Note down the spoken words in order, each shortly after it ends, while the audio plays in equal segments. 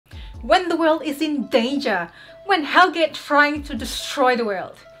when the world is in danger, when Hellgate trying to destroy the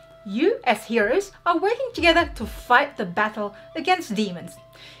world. You, as heroes, are working together to fight the battle against demons.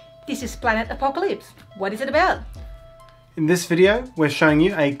 This is Planet Apocalypse. What is it about? In this video, we're showing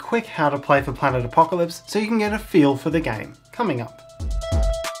you a quick how to play for Planet Apocalypse so you can get a feel for the game. Coming up.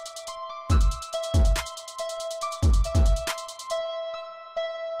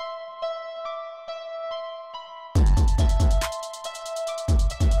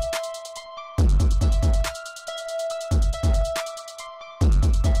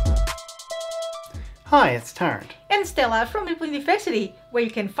 Hi, it's Tarrant. And Stella from Meeple University, where you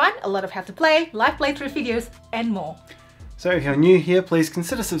can find a lot of how to play, live playthrough videos and more. So if you're new here, please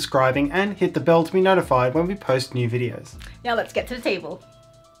consider subscribing and hit the bell to be notified when we post new videos. Now let's get to the table.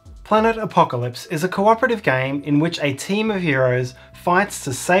 Planet Apocalypse is a cooperative game in which a team of heroes fights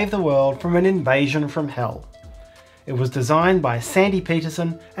to save the world from an invasion from hell. It was designed by Sandy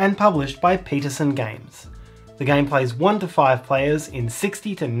Peterson and published by Peterson Games. The game plays 1 to 5 players in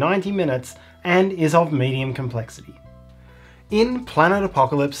 60 to 90 minutes and is of medium complexity. In Planet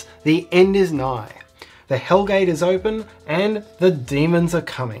Apocalypse, the end is nigh. The Hellgate is open and the demons are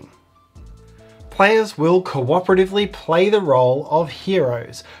coming. Players will cooperatively play the role of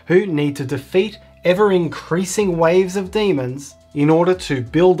heroes who need to defeat ever-increasing waves of demons in order to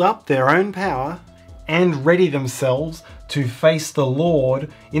build up their own power and ready themselves to face the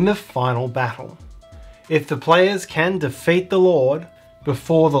Lord in the final battle. If the players can defeat the Lord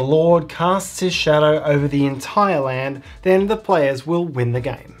before the Lord casts his shadow over the entire land, then the players will win the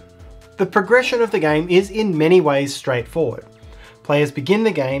game. The progression of the game is in many ways straightforward. Players begin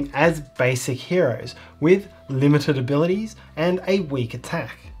the game as basic heroes with limited abilities and a weak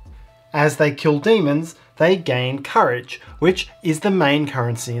attack. As they kill demons, they gain courage, which is the main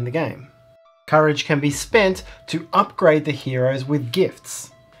currency in the game. Courage can be spent to upgrade the heroes with gifts,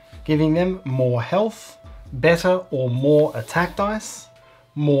 giving them more health, better or more attack dice,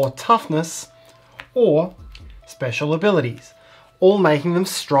 more toughness, or special abilities, all making them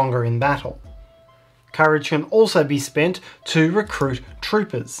stronger in battle. Courage can also be spent to recruit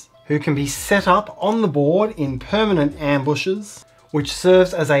troopers, who can be set up on the board in permanent ambushes, which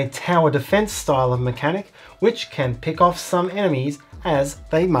serves as a tower defense style of mechanic, which can pick off some enemies as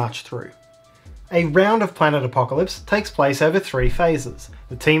they march through. A round of Planet Apocalypse takes place over 3 phases: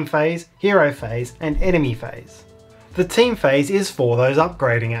 the team phase, hero phase, and enemy phase. The team phase is for those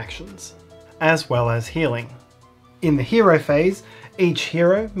upgrading actions, as well as healing. In the hero phase, each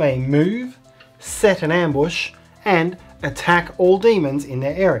hero may move, set an ambush, and attack all demons in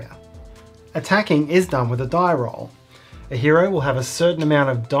their area. Attacking is done with a die roll. A hero will have a certain amount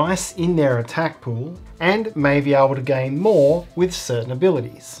of dice in their attack pool, and may be able to gain more with certain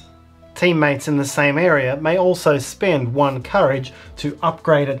abilities. Teammates in the same area may also spend 1 courage to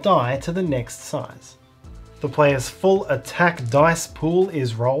upgrade a die to the next size. The player's full attack dice pool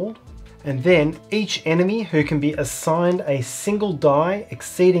is rolled, and then each enemy who can be assigned a single die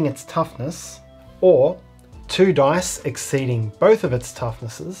exceeding its toughness, or 2 dice exceeding both of its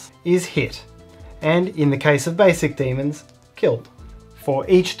toughnesses, is hit, and in the case of basic demons, killed. For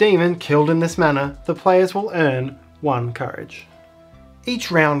each demon killed in this manner, the players will earn 1 courage. Each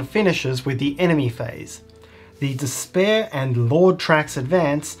round finishes with the enemy phase. The Despair and Lord tracks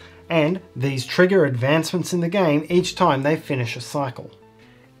advance, and these trigger advancements in the game each time they finish a cycle.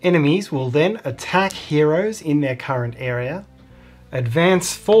 Enemies will then attack heroes in their current area,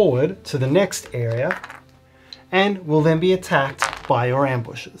 advance forward to the next area, and will then be attacked by your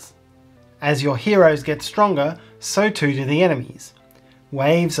ambushes. As your heroes get stronger, so too do the enemies.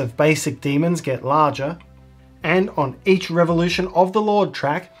 Waves of basic demons get larger, and on each revolution of the Lord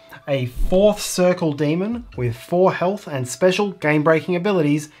track, a 4th circle demon with 4 health and special game-breaking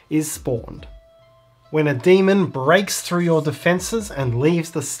abilities is spawned. When a demon breaks through your defences and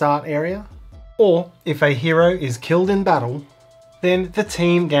leaves the start area, or if a hero is killed in battle, then the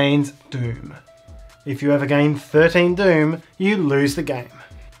team gains Doom. If you ever gain 13 Doom, you lose the game.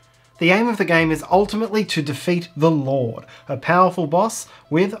 The aim of the game is ultimately to defeat the Lord, a powerful boss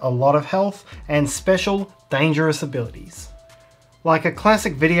with a lot of health and special, dangerous abilities. Like a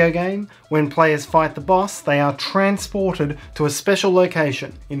classic video game, when players fight the boss, they are transported to a special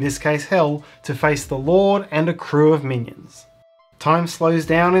location, in this case Hell, to face the Lord and a crew of minions. Time slows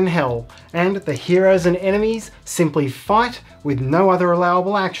down in Hell, and the heroes and enemies simply fight with no other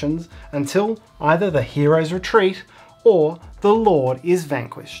allowable actions until either the heroes retreat or the Lord is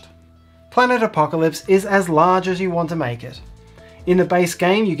vanquished. Planet Apocalypse is as large as you want to make it. In the base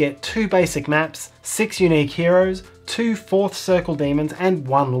game you get 2 basic maps, 6 unique heroes, 2 4th circle demons and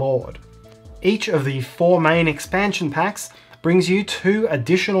 1 Lord. Each of the 4 main expansion packs brings you 2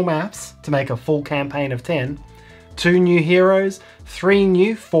 additional maps to make a full campaign of 10, 2 new heroes, 3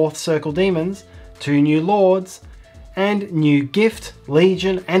 new 4th Circle demons, 2 new lords, and new gift,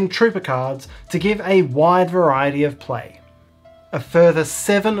 legion and trooper cards to give a wide variety of play. A further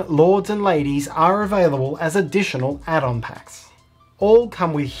 7 lords and ladies are available as additional add-on packs. All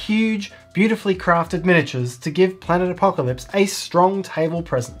come with huge, beautifully crafted miniatures to give Planet Apocalypse a strong table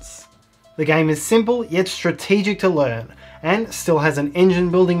presence. The game is simple yet strategic to learn, and still has an engine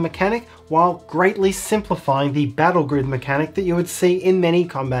building mechanic while greatly simplifying the battle grid mechanic that you would see in many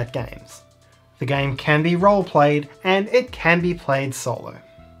combat games. The game can be role played and it can be played solo.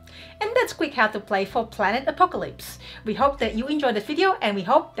 And that's quick how to play for Planet Apocalypse. We hope that you enjoyed the video and we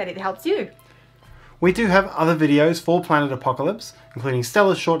hope that it helps you. We do have other videos for Planet Apocalypse, including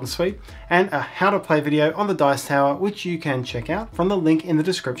Stella's Short and Sweet, and a how to play video on the Dice Tower, which you can check out from the link in the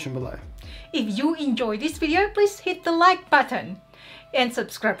description below. If you enjoyed this video, please hit the like button and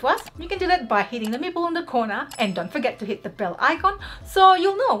subscribe to us. You can do that by hitting the Meeple in the corner, and don't forget to hit the bell icon so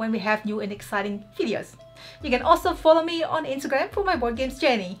you'll know when we have new and exciting videos. You can also follow me on Instagram for my board games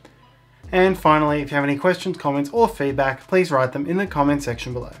journey. And finally, if you have any questions, comments or feedback, please write them in the comment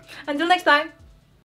section below. Until next time!